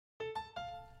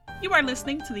You are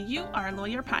listening to the You Are a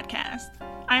Lawyer podcast.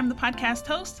 I am the podcast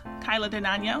host, Kyla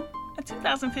Denano, a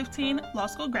 2015 law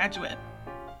school graduate.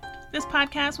 This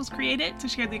podcast was created to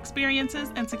share the experiences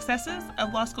and successes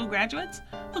of law school graduates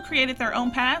who created their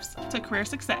own paths to career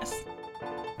success.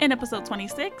 In episode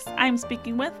 26, I am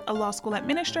speaking with a law school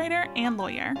administrator and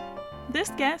lawyer. This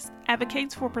guest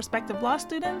advocates for prospective law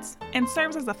students and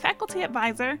serves as a faculty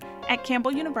advisor at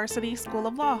Campbell University School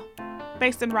of Law.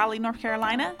 Based in Raleigh, North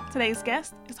Carolina, today's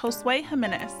guest is Josue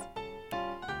Jimenez.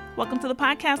 Welcome to the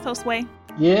podcast, Josue.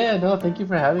 Yeah, no, thank you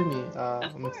for having me.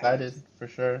 I'm excited, for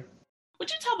sure. Would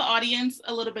you tell the audience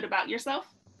a little bit about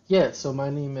yourself? Yeah, so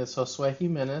my name is Josue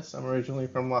Jimenez. I'm originally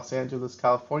from Los Angeles,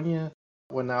 California.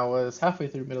 When I was halfway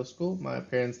through middle school, my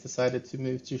parents decided to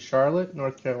move to Charlotte,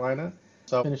 North Carolina.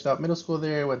 So I finished out middle school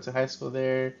there, went to high school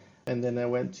there, and then I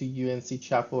went to UNC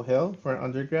Chapel Hill for an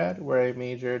undergrad where I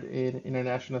majored in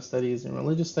international studies and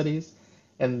religious studies.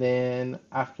 And then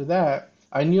after that,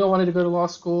 I knew I wanted to go to law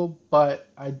school, but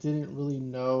I didn't really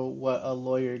know what a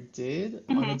lawyer did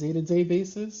on a day-to-day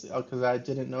basis because I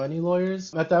didn't know any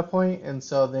lawyers at that point. And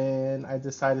so then I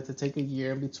decided to take a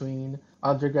year in between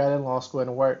undergrad and law school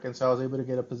and work. And so I was able to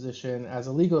get a position as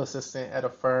a legal assistant at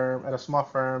a small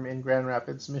firm in Grand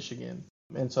Rapids, Michigan.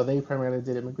 And so they primarily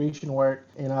did immigration work,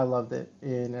 and I loved it.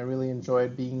 And I really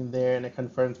enjoyed being there, and it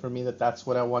confirmed for me that that's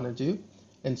what I want to do.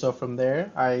 And so from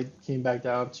there, I came back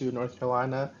down to North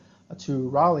Carolina, to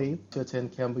Raleigh, to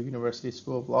attend Campbell University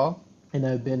School of Law. And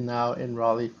I've been now in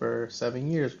Raleigh for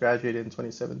 7 years, graduated in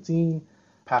 2017,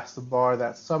 passed the bar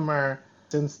that summer.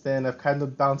 Since then, I've kind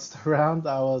of bounced around.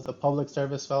 I was a public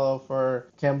service fellow for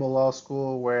Campbell Law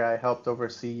School, where I helped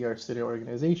oversee our student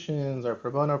organizations, our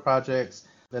pro bono projects.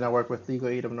 Then I worked with Legal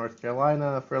Aid of North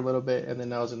Carolina for a little bit, and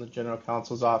then I was in the General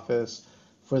Counsel's office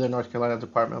for the North Carolina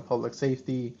Department of Public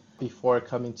Safety before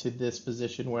coming to this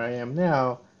position where I am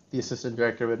now, the Assistant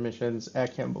Director of Admissions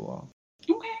at Campbell Law.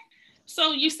 Okay.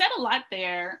 So you said a lot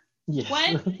there. Yes.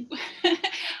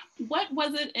 What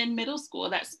was it in middle school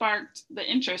that sparked the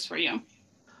interest for you?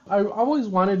 I always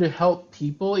wanted to help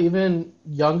people, even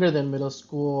younger than middle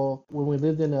school. When we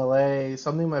lived in LA,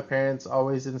 something my parents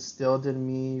always instilled in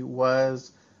me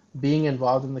was being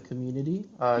involved in the community,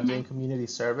 doing community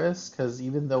service, because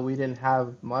even though we didn't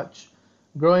have much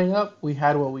growing up, we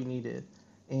had what we needed.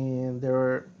 And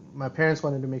my parents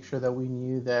wanted to make sure that we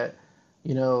knew that,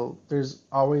 there's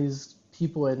always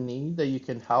people in need that you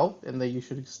can help and that you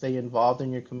should stay involved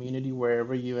in your community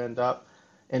wherever you end up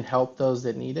and help those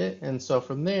that need it. And so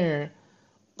from there,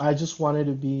 I just wanted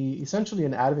to be essentially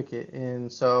an advocate. And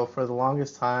so for the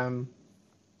longest time,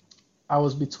 I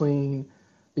was between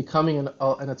becoming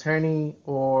an attorney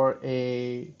or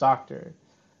a doctor.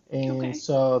 And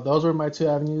so those were my two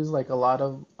avenues, like a lot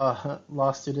of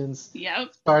law students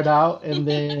start out. And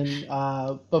then,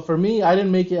 but for me, I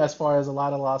didn't make it as far as a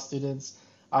lot of law students.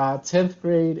 10th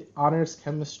grade honors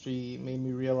chemistry made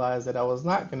me realize that I was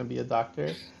not going to be a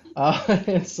doctor.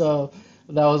 And so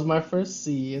that was my first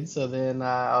C. And so then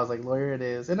I was like, lawyer it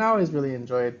is. And I always really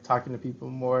enjoyed talking to people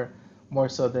more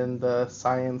so than the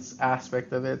science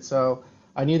aspect of it. So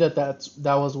I knew that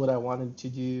was what I wanted to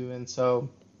do. And so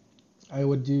I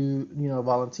would do,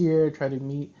 volunteer, try to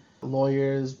meet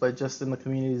lawyers, but just in the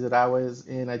communities that I was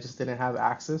in, I just didn't have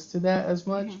access to that as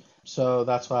much. So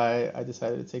that's why I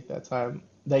decided to take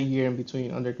that year in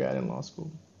between undergrad and law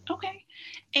school. Okay.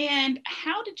 And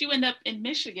how did you end up in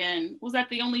Michigan? Was that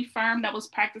the only firm that was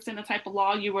practicing the type of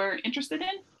law you were interested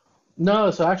in?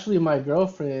 No, so actually my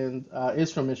girlfriend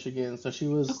is from Michigan, so she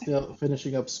was still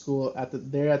finishing up school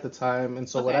there at the time. And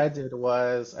so what I did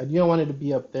was I knew I wanted to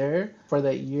be up there for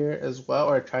that year as well,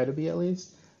 or try to be at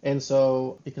least. And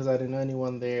so because I didn't know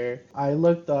anyone there, I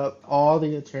looked up all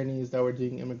the attorneys that were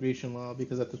doing immigration law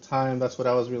because at the time that's what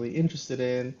I was really interested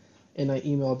in. And I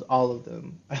emailed all of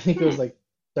them. I think it was like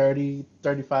 30,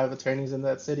 35 attorneys in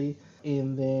that city.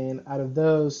 And then out of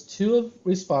those, 2 have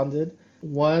responded.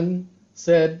 One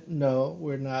said, no,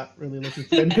 we're not really looking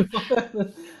for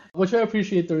anyone, which I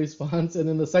appreciate the response. And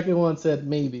then the second one said,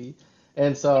 maybe.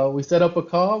 And so we set up a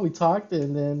call, we talked,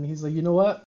 and then he's like, you know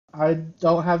what? I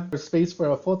don't have space for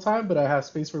a full-time, but I have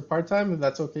space for part-time, if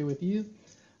that's okay with you.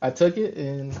 I took it,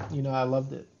 and, I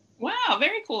loved it. Wow,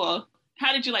 very cool.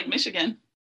 How did you like Michigan?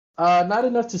 Not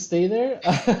enough to stay there.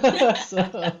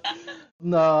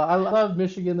 No, I love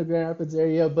Michigan, the Grand Rapids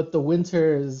area, but the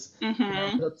winters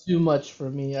too much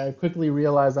for me. I quickly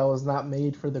realized I was not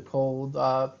made for the cold,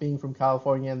 being from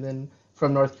California and then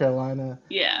from North Carolina.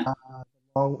 Yeah.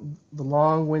 The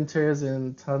long winters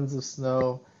and tons of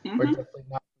snow were definitely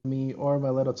not Me or my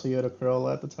little Toyota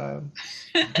Corolla at the time.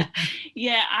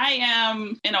 Yeah, I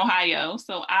am in Ohio,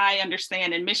 so I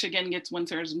understand. And Michigan gets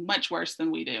winters much worse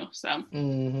than we do. So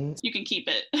Hmm. you can keep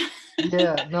it.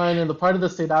 Yeah, no, and in the part of the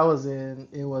state I was in,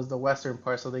 it was the western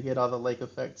part, so they get all the lake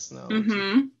effect snow, which is,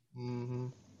 Mm-hmm. hmm.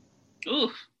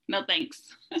 Oof, no thanks.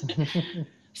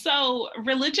 So,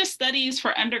 religious studies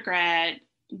for undergrad,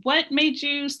 what made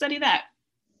you study that?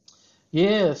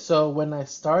 Yeah, so when I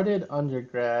started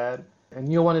undergrad, I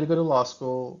knew I wanted to go to law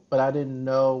school, but I didn't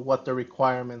know what the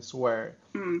requirements were.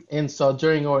 Mm, And so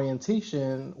during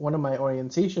orientation, one of my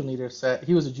orientation leaders said,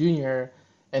 he was a junior,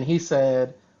 and he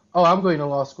said, "Oh, I'm going to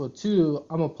law school too.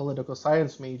 I'm a political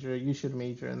science major. You should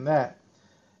major in that."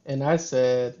 And I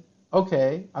said,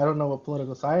 "Okay, I don't know what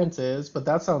political science is, but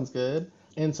that sounds good."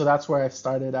 And so that's where I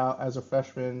started out as a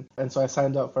freshman. And so I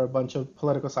signed up for a bunch of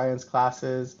political science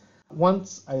classes.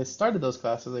 Once I started those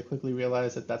classes, I quickly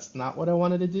realized that that's not what I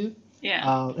wanted to do.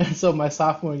 yeah. And so my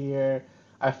sophomore year,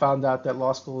 I found out that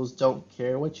law schools don't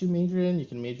care what you major in. You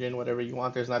can major in whatever you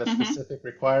want, there's not a Hmm. specific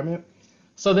requirement.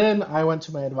 So then I went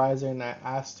to my advisor and I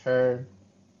asked her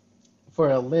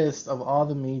for a list of all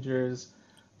the majors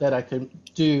that I could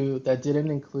do that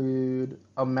didn't include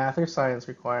a math or science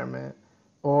requirement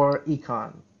or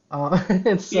econ.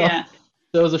 And so Yeah.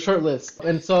 there was a short list.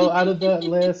 And so out of that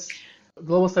list,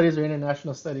 global studies or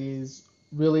international studies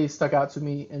really stuck out to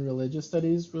me, and religious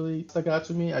studies really stuck out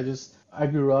to me. I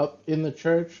grew up in the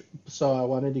church, so I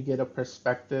wanted to get a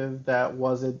perspective that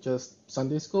wasn't just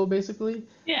Sunday school, basically,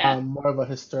 Yeah. more of a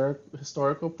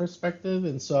historical perspective,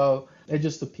 and so it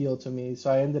just appealed to me.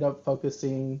 So I ended up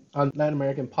focusing on Latin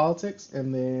American politics,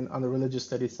 and then on the religious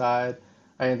studies side,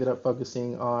 I ended up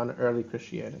focusing on early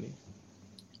Christianity.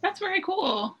 That's very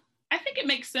cool. I think it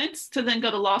makes sense to then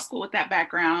go to law school with that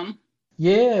background.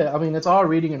 Yeah, I mean, it's all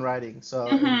reading and writing, so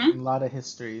and Hmm. a lot of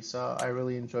history, so I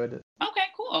really enjoyed it. Okay,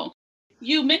 cool.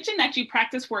 You mentioned that you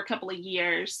practiced for a couple of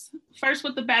years, first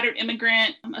with the Battered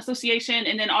Immigrant Association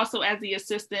and then also as the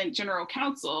Assistant General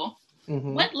Counsel.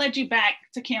 Hmm. What led you back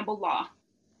to Campbell Law?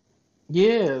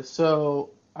 Yeah, so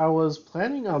I was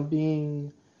planning on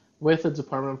being with the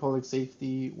Department of Public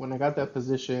Safety. When I got that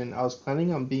position, I was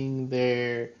planning on being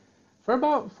there for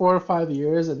about 4 or 5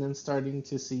 years and then starting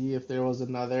to see if there was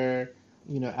another,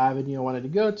 avenue I wanted to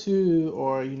go to,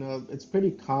 or, it's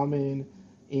pretty common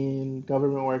in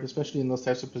government work, especially in those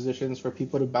types of positions, for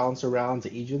people to bounce around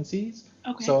to agencies.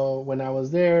 Okay. So when I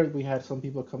was there, we had some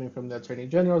people coming from the Attorney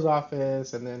General's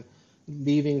office and then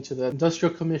leaving to the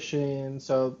Industrial Commission.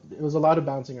 So it was a lot of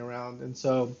bouncing around. And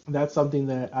so that's something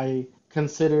that I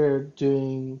considered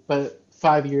doing, but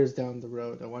 5 years down the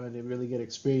road, I wanted to really get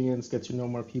experience, get to know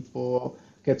more people,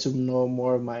 get to know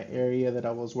more of my area that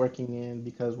I was working in,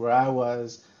 because where I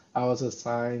was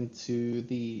assigned to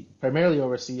the primarily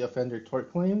oversee offender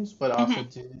tort claims, but also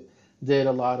Hmm. did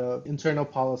a lot of internal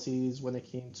policies when it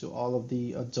came to all of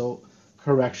the adult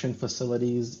correction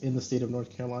facilities in the state of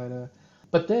North Carolina.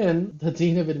 But then the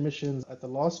dean of admissions at the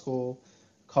law school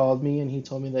called me and he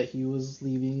told me that he was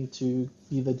leaving to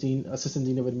be the assistant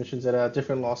dean of admissions at a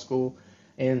different law school.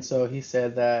 And so he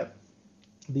said that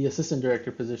the assistant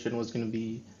director position was going to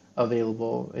be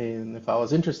available, and if I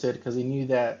was interested, because he knew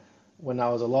that when I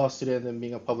was a law student and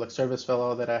being a public service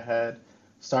fellow, that I had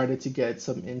started to get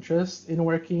some interest in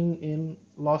working in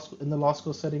in the law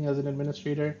school setting as an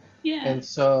administrator. Yeah. And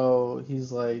so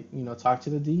he's like, talk to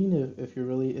the dean if you're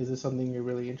really, is this something you're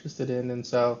really interested in? And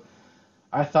so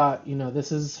I thought,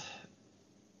 this is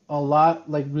a lot,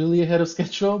 like really ahead of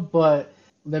schedule, but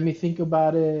let me think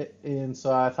about it. And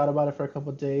so I thought about it for a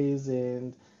couple of days,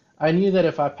 and I knew that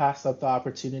if I passed up the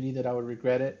opportunity, that I would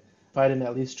regret it if I didn't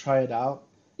at least try it out.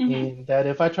 Hmm. And that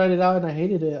if I tried it out and I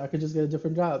hated it, I could just get a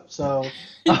different job. So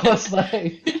I was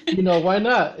like, why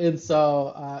not? And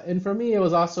so, and for me, it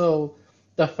was also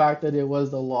the fact that it was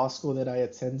the law school that I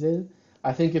attended.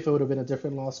 I think if it would have been a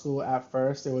different law school at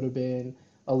first, it would have been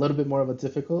a little bit more of a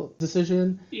difficult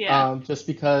decision, Yeah. just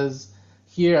because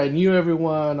here I knew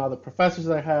everyone, all the professors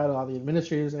I had, all the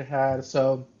administrators I had.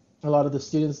 So a lot of the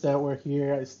students that were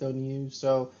here I still knew.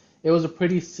 So it was a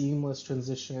pretty seamless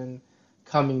transition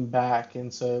coming back.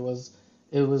 And so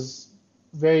it was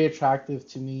very attractive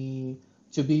to me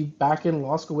to be back in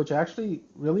law school, which I actually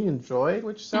really enjoyed,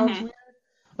 which sounds Hmm. weird,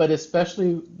 but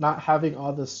especially not having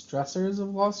all the stressors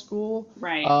of law school,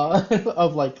 Right.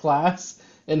 of like class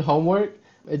and homework.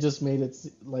 It just made it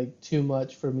like too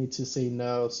much for me to say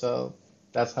no. So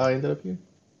that's how I ended up here.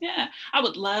 Yeah. I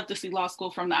would love to see law school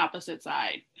from the opposite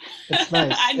side. It's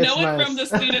nice. I It's know it from nice.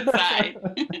 the student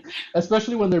side.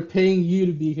 Especially when they're paying you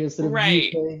to be here instead of you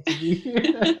Right. paying to be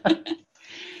here.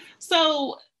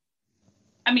 So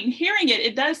I mean, hearing it,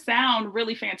 it does sound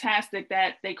really fantastic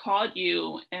that they called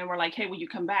you and were like, hey, will you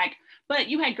come back? But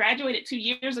you had graduated 2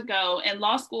 years ago, and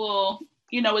law school,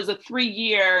 is a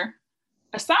 3-year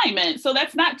assignment. So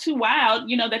that's not too wild,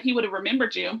 that he would have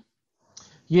remembered you.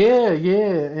 Yeah,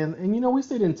 yeah, and we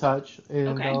stayed in touch, and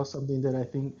that Okay. was something that I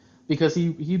think because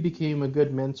he became a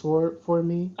good mentor for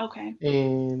me, Okay.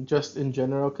 and just in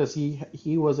general, because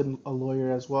he was a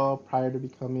lawyer as well prior to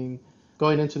becoming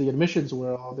going into the admissions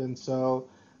world, and so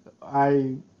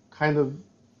I kind of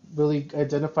really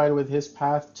identified with his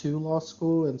path to law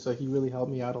school, and so he really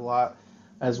helped me out a lot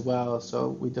as well. So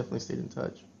we definitely stayed in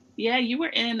touch. Yeah, you were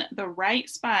in the right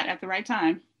spot at the right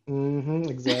time.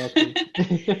 Exactly.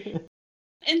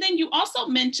 And then you also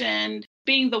mentioned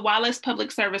being the Wallace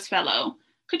Public Service Fellow.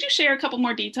 Could you share a couple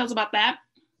more details about that?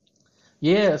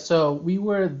 Yeah, so we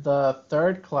were the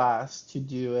third class to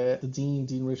do it. The dean,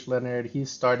 Dean Rich Leonard, he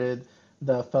started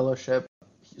the fellowship.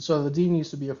 So the dean used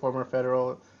to be a former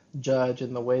federal judge,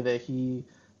 and the way that he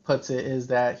puts it is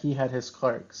that he had his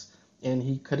clerks, and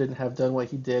he couldn't have done what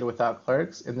he did without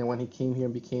clerks. And then when he came here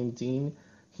and became dean,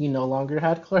 he no longer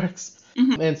had clerks.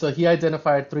 Mm-hmm. And so he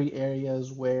identified three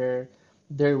areas where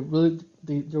there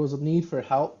was a need for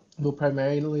help, but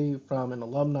primarily from an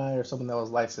alumni or someone that was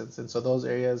licensed. And so those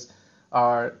areas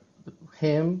are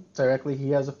him directly, he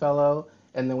has a fellow,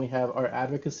 and then we have our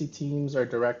advocacy teams, our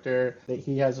director, that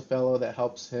he has a fellow that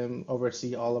helps him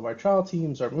oversee all of our trial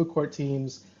teams, our moot court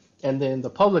teams, and then the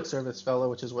public service fellow,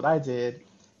 which is what I did,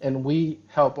 and we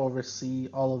help oversee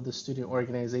all of the student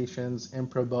organizations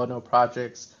and pro bono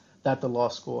projects that the law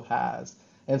school has.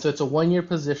 And so it's a 1 year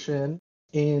position,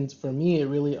 and for me, it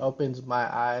really opens my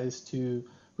eyes to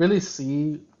really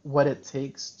see what it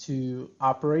takes to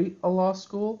operate a law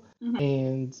school, Mm-hmm.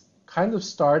 and kind of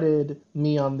started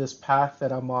me on this path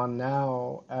that I'm on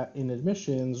now in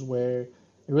admissions, where it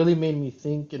really made me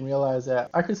think and realize that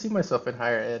I could see myself in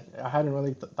higher ed. I hadn't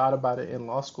really thought about it in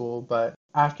law school, but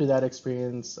after that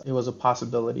experience, it was a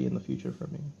possibility in the future for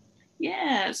me.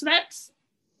 Yeah, so that's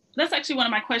actually one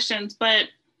of my questions. But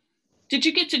did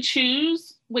you get to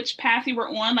choose which path you were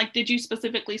on? Like, did you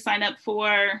specifically sign up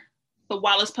for the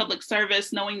Wallace Public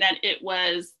Service, knowing that it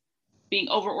was being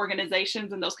over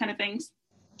organizations and those kind of things?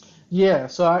 Yeah,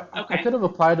 so I Okay. could have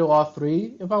applied to all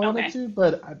three if I wanted Okay. to,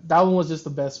 but that one was just the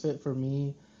best fit for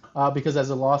me, because as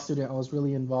a law student, I was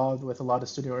really involved with a lot of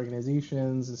student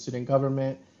organizations and student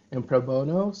government and pro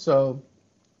bono. So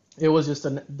it was just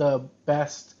the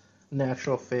best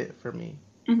natural fit for me.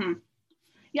 Mm-hmm.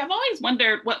 Yeah, I've always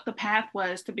wondered what the path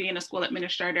was to being a school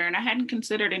administrator, and I hadn't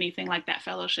considered anything like that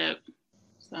fellowship.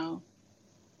 So,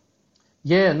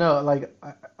 Yeah, no, like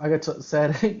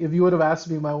said, if you would have asked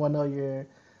me my 1 year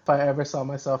if I ever saw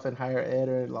myself in higher ed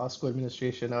or law school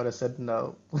administration, I would have said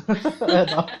no, because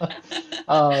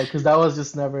that was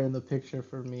just never in the picture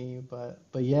for me. But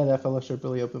yeah, that fellowship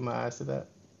really opened my eyes to that.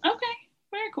 okay,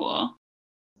 very cool.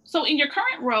 So, in your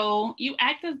current role, you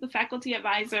act as the faculty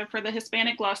advisor for the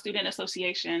Hispanic Law Student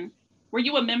Association. Were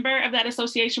you a member of that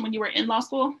association when you were in law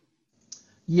school?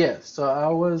 Yes, so I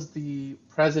was the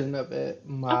president of it Okay.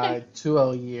 my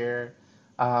 2L year,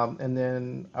 and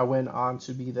then I went on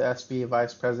to be the SBA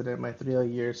vice president my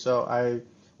 3L year. So I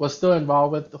was still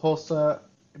involved with the HOSA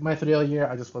my 3L year.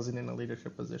 I just wasn't in a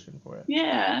leadership position for it.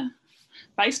 Yeah.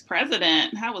 Vice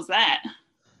president. How was that?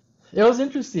 It was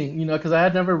interesting, because I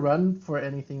had never run for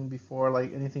anything before,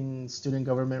 like anything student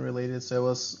government related. So it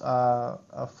was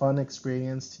a fun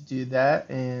experience to do that,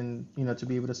 and to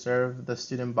be able to serve the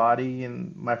student body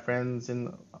and my friends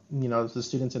and the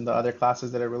students in the other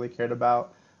classes that I really cared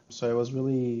about. So it was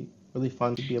really really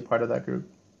fun to be a part of that group.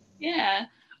 Yeah.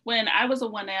 When I was a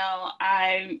 1L,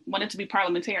 I wanted to be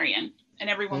parliamentarian. And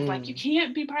everyone's like, you Mm.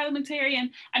 can't be parliamentarian.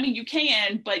 I mean, you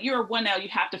can, but you're a 1L, you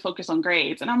have to focus on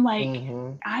grades. And I'm like,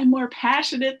 Hmm. I'm more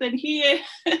passionate than he is.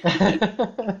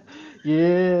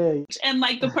 Yeah. And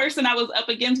like the person I was up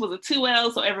against was a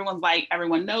 2L. So everyone's like,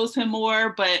 everyone knows him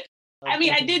more. But I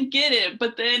mean, I did get it.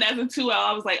 But then as a 2L,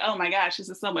 I was like, oh my gosh, this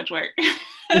is so much work.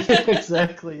 Yeah,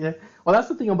 exactly. Yeah. Well, that's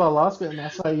the thing about law school, and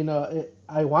that's why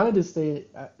I wanted to stay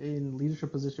in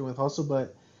leadership position with Hustle,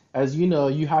 but as you know,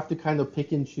 you have to kind of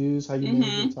pick and choose how you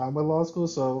manage your Mm-hmm. time with law school.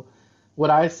 So, what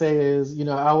I say is,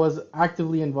 I was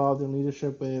actively involved in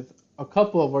leadership with a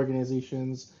couple of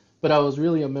organizations, but I was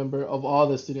really a member of all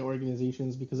the student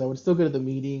organizations because I would still go to the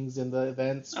meetings and the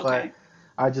events, but Okay.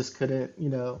 I just couldn't,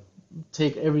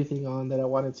 take everything on that I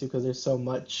wanted to because there's so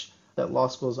much that law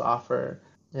schools offer,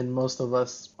 and most of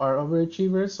us are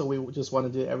overachievers, so we just want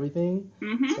to do everything.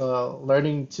 Mm-hmm. So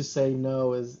learning to say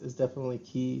no is definitely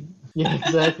key. Yeah,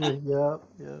 exactly. Yeah,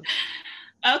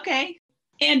 yeah. Okay.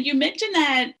 And you mentioned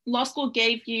that law school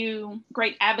gave you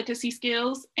great advocacy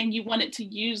skills and you wanted to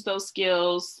use those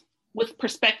skills with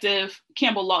prospective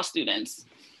Campbell Law students.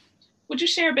 Would you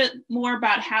share a bit more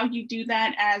about how you do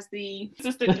that as the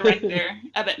assistant director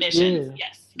of admissions? Yeah,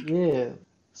 Yes. yeah.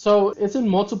 So it's in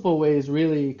multiple ways,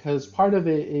 really, because part of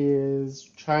it is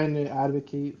trying to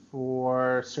advocate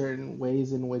for certain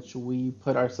ways in which we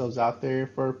put ourselves out there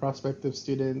for prospective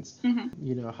students. Mm-hmm.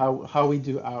 You know, how we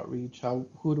do outreach,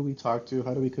 who do we talk to,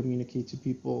 how do we communicate to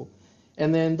people,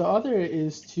 and then the other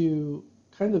is to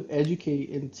kind of educate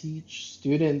and teach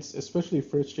students, especially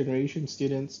first generation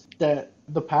students, that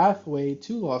the pathway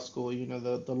to law school, you know,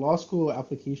 the law school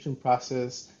application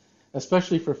process,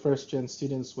 especially for first gen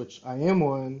students, which I am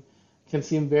one, can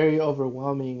seem very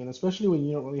overwhelming. And especially when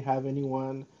you don't really have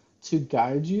anyone to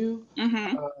guide you,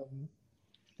 Mm-hmm. um,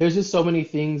 there's just so many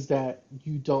things that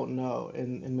you don't know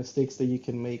and mistakes that you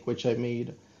can make, which I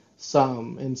made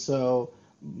some. And so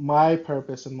my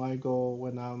purpose and my goal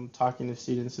when I'm talking to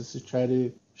students is to try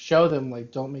to show them,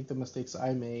 like, don't make the mistakes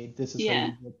I made. This is how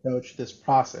Yeah. you approach this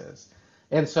process.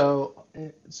 And so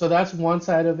that's one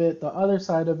side of it. The other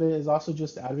side of it is also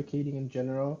just advocating in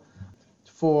general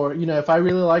for, you know, if I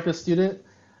really like a student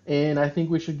and I think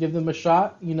we should give them a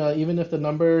shot, you know, even if the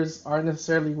numbers aren't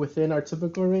necessarily within our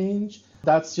typical range,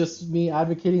 that's just me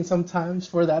advocating sometimes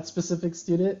for that specific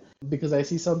student because I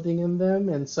see something in them.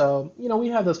 And so, you know, we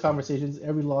have those conversations.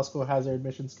 Every law school has their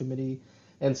admissions committee.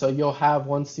 And so you'll have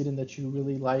one student that you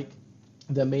really like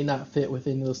that may not fit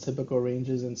within those typical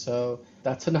ranges. And so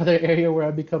that's another area where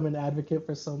I become an advocate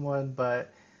for someone. But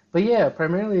yeah,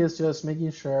 primarily it's just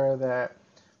making sure that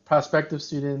prospective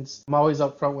students, I'm always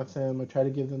upfront with them. I try to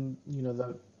give them, you know,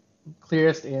 the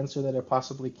clearest answer that I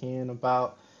possibly can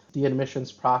about the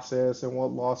admissions process and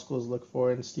what law schools look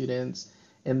for in students.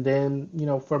 And then, you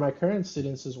know, for my current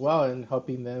students as well, and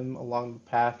helping them along the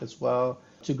path as well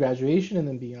to graduation and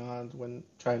then beyond when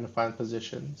trying to find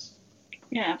positions.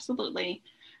 Yeah, absolutely.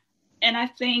 And I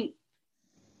think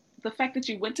the fact that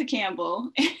you went to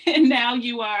Campbell and now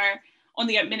you are on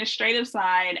the administrative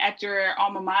side at your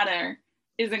alma mater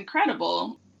is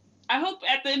incredible. I hope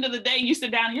at the end of the day you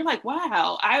sit down and you're like,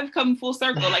 wow, I've come full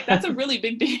circle. Like, that's a really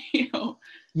big deal.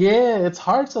 Yeah, it's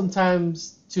hard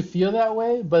sometimes to feel that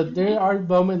way, but Mm-hmm. there are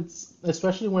moments,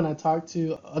 especially when I talk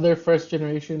to other first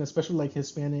generation, especially like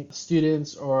Hispanic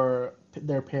students or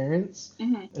their parents,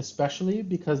 Mm-hmm. especially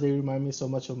because they remind me so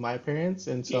much of my parents,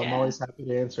 and so I'm Yeah. always happy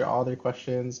to answer all their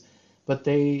questions. But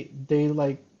they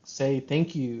like say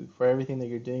thank you for everything that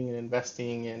you're doing and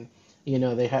investing, and you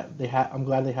know they have I'm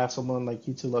glad they have someone like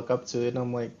you to look up to, and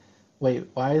I'm like, wait,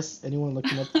 why is anyone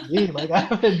looking up to me? Like I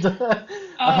haven't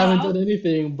Uh, done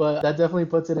anything, but that definitely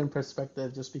puts it in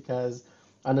perspective just because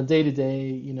on a day to day,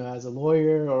 you know, as a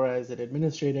lawyer or as an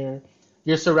administrator,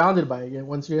 you're surrounded by it.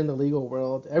 Once you're in the legal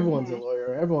world, everyone's a mm-hmm.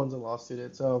 lawyer, everyone's a law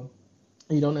student. So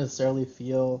you don't necessarily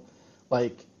feel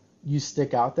like you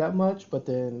stick out that much, but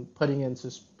then putting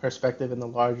into perspective in the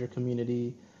larger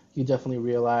community, you definitely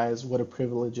realize what a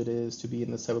privilege it is to be in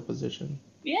this type of position.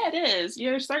 Yeah, it is.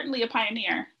 You're certainly a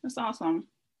pioneer. That's awesome.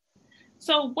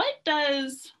 So, what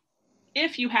does,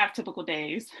 if you have typical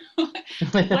days,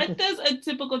 what does a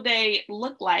typical day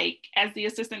look like as the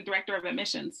assistant director of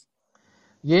admissions?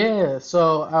 Yeah,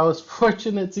 so I was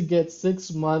fortunate to get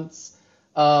 6 months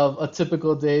of a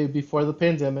typical day before the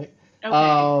pandemic. Okay.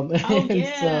 Oh, And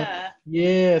so, yeah.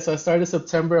 yeah, so I started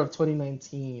September of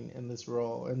 2019 in this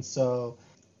role. And so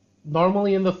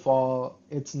normally in the fall,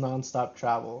 it's nonstop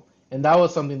travel. And that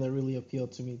was something that really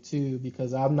appealed to me too,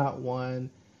 because I'm not one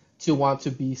to want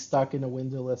to be stuck in a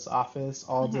windowless office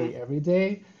all Mm-hmm. day, every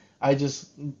day. I just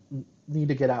need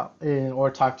to get out or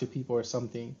talk to people or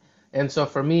something. And so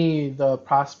for me, the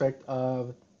prospect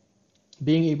of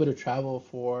being able to travel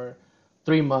for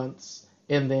 3 months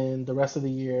and then the rest of the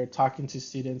year talking to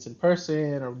students in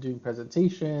person or doing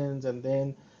presentations and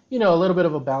then, you know, a little bit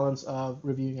of a balance of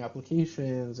reviewing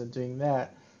applications and doing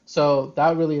that. So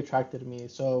that really attracted me.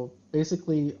 So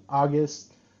basically,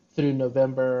 August through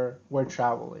November, we're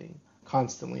traveling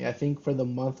constantly. I think for the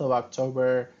month of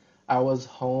October, I was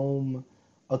home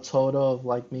a total of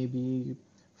like maybe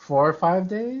 4 or 5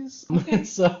 days. Okay.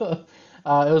 So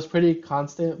it was pretty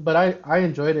constant, but I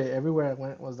enjoyed it. Everywhere I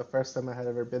went was the first time I had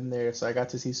ever been there, so I got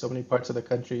to see so many parts of the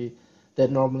country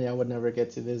that normally I would never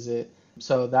get to visit.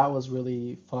 So that was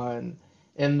really fun.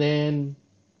 And then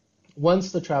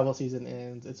once the travel season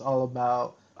ends, it's all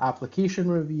about application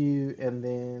review and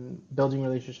then building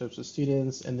relationships with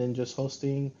students and then just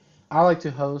hosting. I like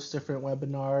to host different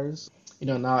webinars. You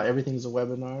know, now everything's a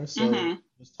webinar, so Mm-hmm.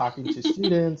 just talking to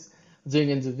students, doing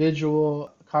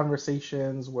individual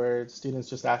conversations where students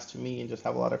just ask to me and just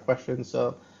have a lot of questions.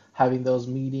 So having those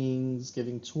meetings,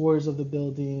 giving tours of the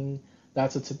building.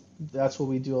 That's what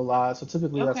we do a lot. So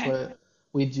typically that's Okay. what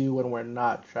we do when we're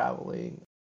not traveling.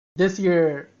 This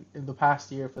year, in the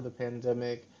past year for the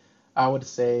pandemic, I would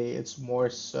say it's more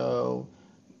so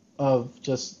of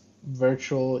just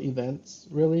virtual events,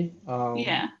 really,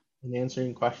 Yeah. and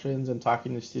answering questions and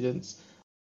talking to students.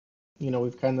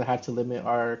 We've kind of had to limit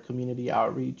our community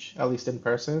outreach, at least in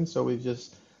person. So we've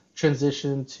just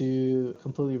transitioned to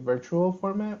completely virtual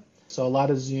format. So a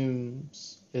lot of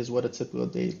Zooms is what a typical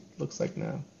day looks like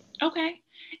now. Okay.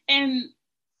 And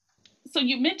so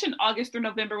you mentioned August through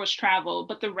November was travel,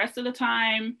 but the rest of the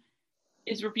time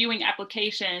is reviewing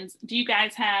applications. Do you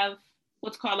guys have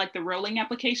what's called like the rolling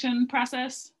application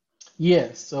process?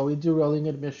 Yes, so we do rolling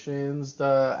admissions.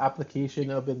 The application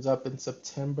opens up in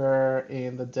September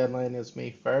and the deadline is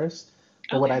May 1st.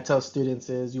 But what I Okay. tell students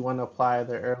is you want to apply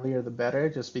the earlier the better,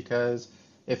 just because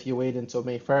if you wait until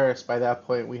May 1st, by that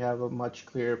point we have a much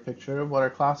clearer picture of what our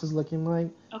class is looking like.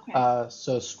 Okay.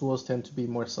 So schools tend to be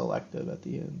more selective at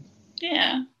the end.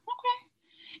 Yeah.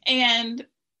 Okay. And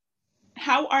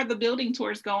how are the building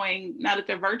tours going now that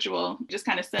they're virtual? Just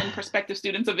kind of send prospective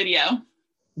students a video.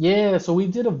 Yeah, so we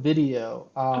did a video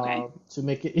Okay. to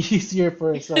make it easier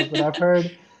for ourselves, but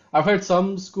I've heard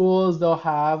some schools they'll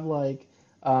have like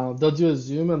they'll do a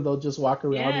Zoom and they'll just walk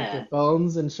around with their Yeah.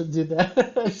 phones and should do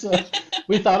that. So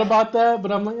we thought about that,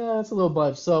 but I'm like, that's a little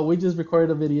much. So we just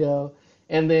recorded a video,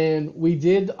 and then we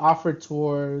did offer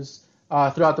tours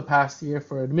throughout the past year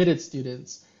for admitted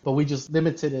students, but we just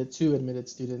limited it to admitted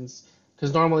students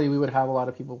because normally we would have a lot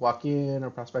of people walk in or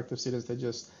prospective students that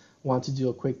just want to do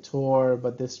a quick tour,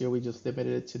 but this year we just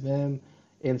limited it to them.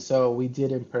 And so we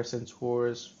did in-person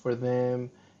tours for them.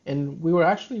 And we were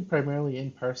actually primarily in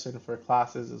person for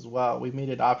classes as well. We made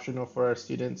it optional for our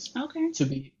students Okay. to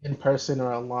be in person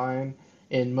or online,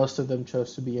 and most of them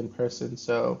chose to be in person.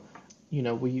 So, we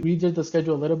redid the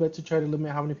schedule a little bit to try to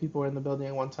limit how many people were in the building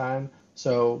at one time.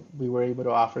 So we were able to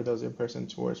offer those in-person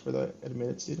tours for the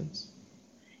admitted students.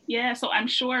 Yeah. So I'm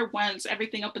sure once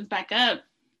everything opens back up,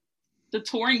 the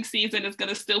touring season is going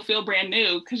to still feel brand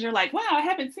new because you're like, wow, I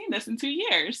haven't seen this in 2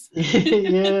 years.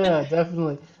 Yeah,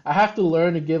 definitely. I have to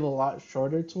learn to give a lot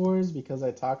shorter tours because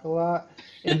I talk a lot,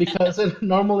 and because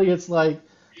normally it's like,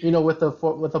 with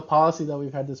the policy that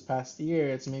we've had this past year,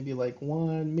 it's maybe like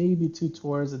one, maybe two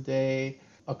tours a day,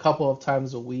 a couple of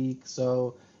times a week.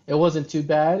 So it wasn't too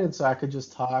bad, and so I could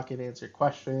just talk and answer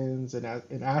questions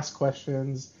and ask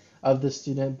questions of the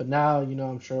student. But now,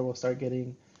 I'm sure we'll start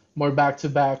getting more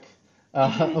back-to-back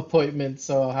appointments,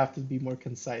 so I'll have to be more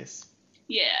concise.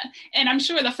 Yeah. And I'm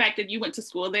sure the fact that you went to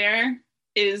school there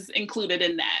is included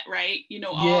in that, right? You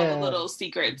know, all the Yeah, little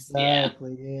secrets. Yeah.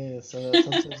 exactly. Yeah. So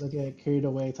sometimes I get carried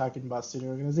away talking about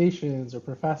student organizations or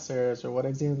professors or what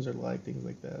exams are like, things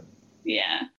like that.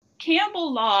 Yeah.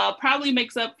 Campbell Law probably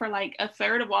makes up for like a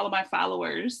third of all of my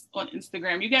followers on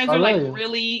Instagram. You guys Oh, are like really?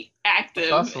 really That's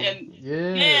active awesome. and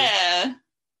Yeah. yeah.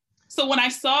 So when I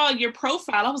saw your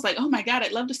profile, I was like, oh my God,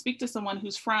 I'd love to speak to someone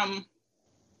who's from,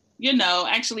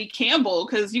 actually Campbell,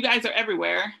 because you guys are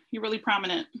everywhere. You're really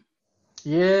prominent.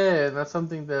 Yeah, that's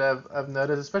something that I've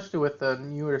noticed, especially with the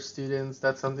newer students.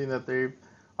 That's something that they're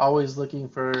always looking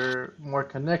for more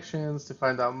connections to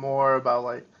find out more about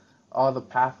like all the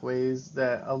pathways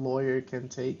that a lawyer can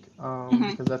take. Hmm.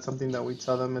 Because that's something that we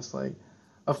tell them. It's like,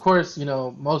 of course,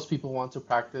 most people want to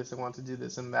practice and want to do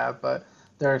this and that, but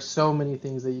there are so many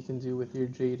things that you can do with your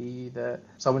JD that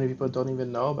so many people don't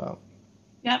even know about.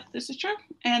 Yep, this is true.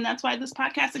 And that's why this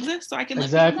podcast exists, so I can let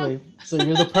people know. Exactly. So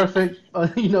you're the perfect,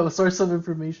 source of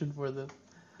information for them.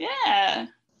 Yeah.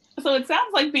 So it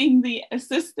sounds like being the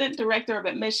assistant director of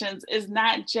admissions is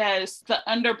not just the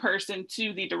under person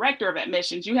to the director of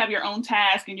admissions. You have your own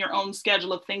task and your own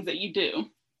schedule of things that you do.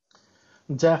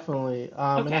 Definitely. And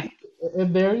I Okay. think it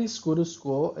varies school to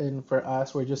school. And for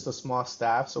us, we're just a small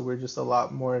staff, so we're just a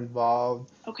lot more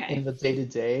involved in Okay. the day to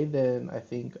day than I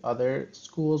think other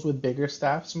schools with bigger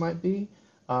staffs might be,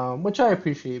 which I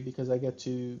appreciate because I get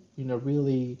to,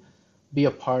 really be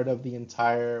a part of the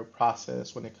entire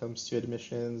process when it comes to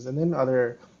admissions and then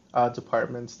other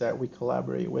departments that we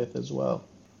collaborate with as well.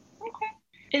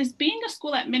 Okay. Is being a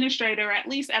school administrator, at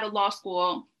least at a law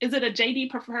school, is it a JD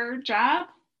preferred job?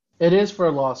 It is for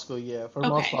law school, yeah. For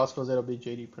most law Okay. schools, it'll be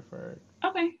JD preferred.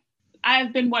 Okay.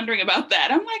 I've been wondering about that.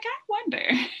 I'm like, I wonder.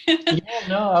 Yeah,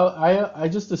 no, I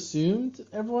just assumed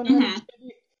everyone had a Hmm.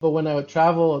 JD, but when I would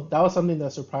travel, that was something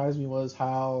that surprised me was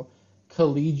how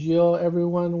collegial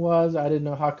everyone was. I didn't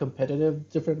know how competitive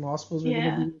different law schools were going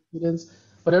to be Yeah. with students.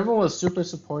 But everyone was super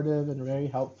supportive and very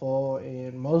helpful.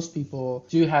 And most people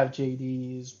do have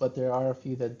JDs, but there are a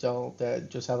few that don't, that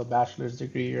just have a bachelor's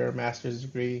degree or a master's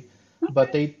degree.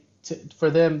 But for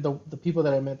them, the people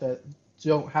that I met that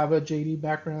don't have a JD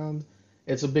background,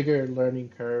 it's a bigger learning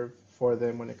curve for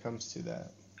them when it comes to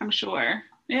that. I'm sure.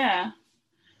 Yeah.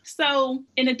 So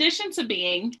in addition to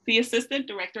being the Assistant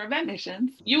Director of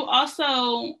Admissions, you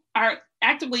also are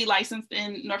actively licensed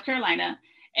in North Carolina,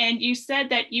 and you said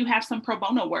that you have some pro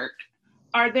bono work.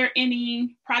 Are there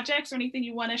any projects or anything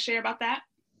you want to share about that?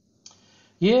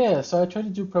 Yeah, so I try to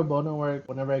do pro bono work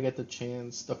whenever I get the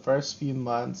chance. The first few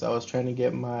months, I was trying to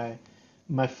get my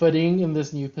footing in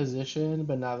this new position,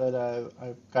 but now that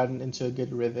I've gotten into a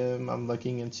good rhythm, I'm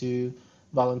looking into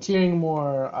volunteering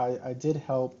more. I did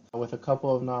help with a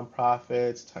couple of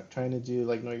nonprofits, trying to do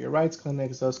like Know Your Rights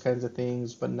clinics, those kinds of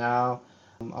things. But now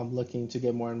I'm looking to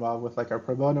get more involved with like our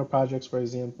pro bono projects, for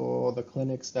example, the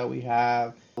clinics that we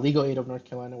have, Legal Aid of North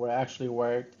Carolina, where I actually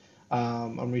worked.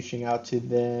 I'm reaching out to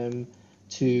them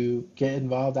to get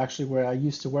involved actually where I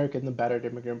used to work in the Battered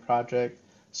Immigrant Project,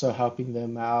 so helping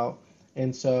them out.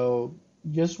 And so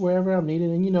just wherever I'm needed.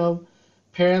 And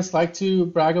parents like to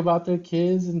brag about their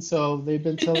kids, and so they've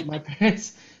been telling my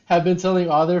parents have been telling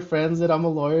all their friends that I'm a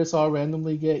lawyer, so I'll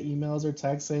randomly get emails or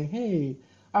texts saying, "Hey,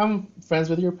 I'm friends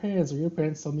with your parents, or your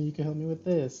parents told me you can help me with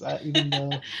this," even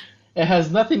though it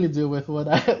has nothing to do with what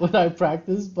I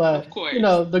practice. But Of course.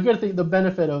 the good thing, the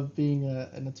benefit of being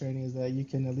an attorney is that you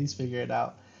can at least figure it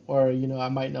out. Or I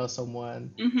might know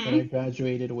someone that I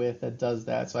graduated with that does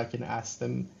that, so I can ask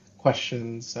them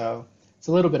questions. So it's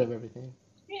a little bit of everything.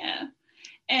 Yeah.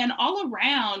 And all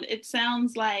around, it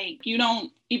sounds like you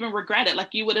don't even regret it.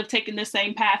 Like you would have taken the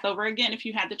same path over again if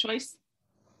you had the choice.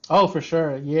 Oh, for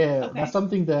sure. Yeah. Okay. That's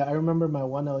something that I remember my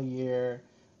 1L year,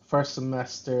 first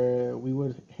semester, we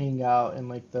would hang out in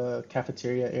like the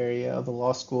cafeteria area of the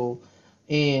law school.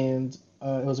 And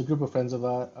it was a group of friends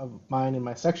of mine in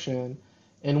my section.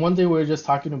 And one day we were just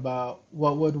talking about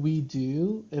what would we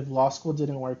do if law school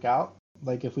didn't work out?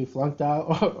 Like if we flunked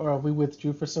out or if we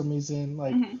withdrew for some reason,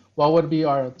 like what would be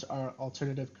our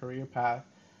alternative career path?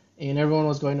 And everyone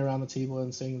was going around the table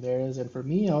and saying theirs. And for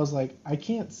me, I was like, I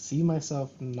can't see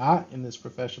myself not in this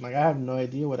profession. Like I have no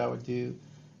idea what I would do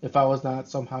if I was not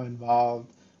somehow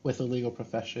involved with the legal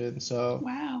profession. So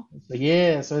Wow.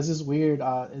 yeah, so it's just weird.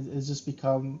 It's just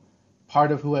become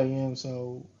part of who I am.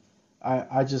 So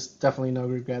I just definitely no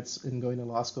regrets in going to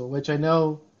law school, which I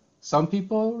know some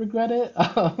people regret it.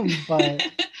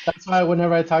 But that's why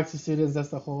whenever I talk to students, that's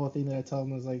the whole thing that I tell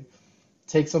them is like,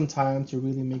 take some time to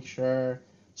really make sure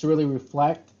to really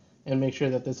reflect and make sure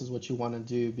that this is what you want to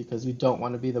do, because you don't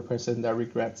want to be the person that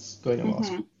regrets going to law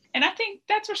school. And I think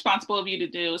that's responsible of you to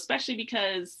do, especially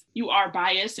because you are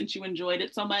biased since you enjoyed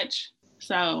it so much.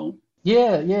 So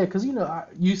Yeah, because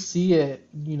you see it,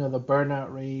 the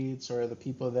burnout rates or the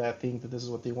people that think that this is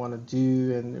what they want to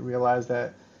do and realize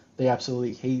that they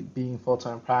absolutely hate being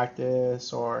full-time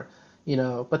practice, or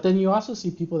but then you also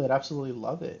see people that absolutely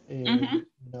love it. And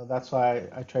that's why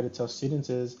I try to tell students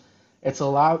is it's a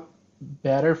lot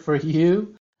better for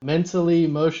you mentally,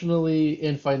 emotionally,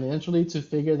 and financially to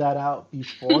figure that out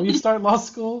before you start law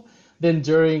school than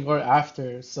during or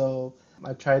after. So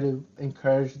I try to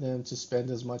encourage them to spend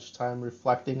as much time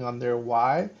reflecting on their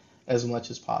why as much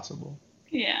as possible.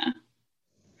 Yeah.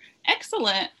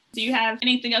 Excellent. Do you have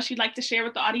anything else you'd like to share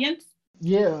with the audience?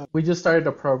 Yeah, we just started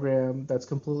a program that's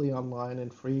completely online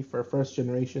and free for first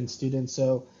generation students.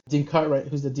 So Dean Cartwright,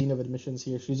 who's the Dean of Admissions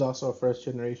here, she's also a first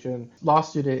generation law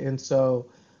student. And so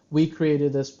we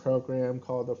created this program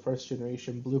called the First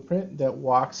Generation Blueprint that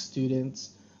walks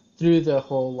students through the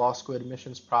whole law school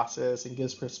admissions process and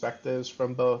gives perspectives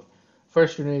from both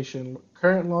first generation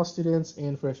current law students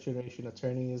and first generation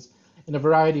attorneys in a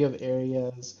variety of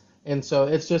areas. And so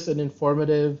it's just an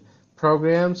informative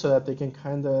program so that they can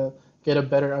kind of get a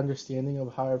better understanding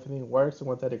of how everything works and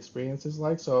what that experience is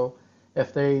like. So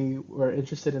if they were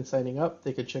interested in signing up,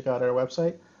 they could check out our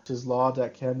website, which is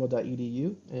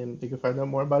law.campbell.edu, and they can find out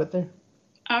more about it there.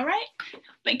 All right.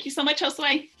 Thank you so much,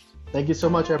 Josue. Thank you so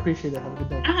much. I appreciate it. Have a good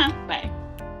day.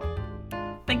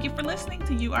 Bye. Thank you for listening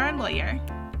to You Are a Lawyer.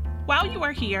 While you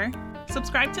are here,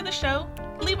 subscribe to the show,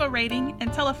 leave a rating,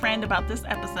 and tell a friend about this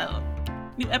episode.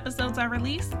 New episodes are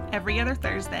released every other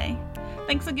Thursday.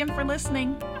 Thanks again for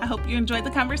listening. I hope you enjoyed the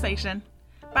conversation.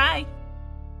 Bye.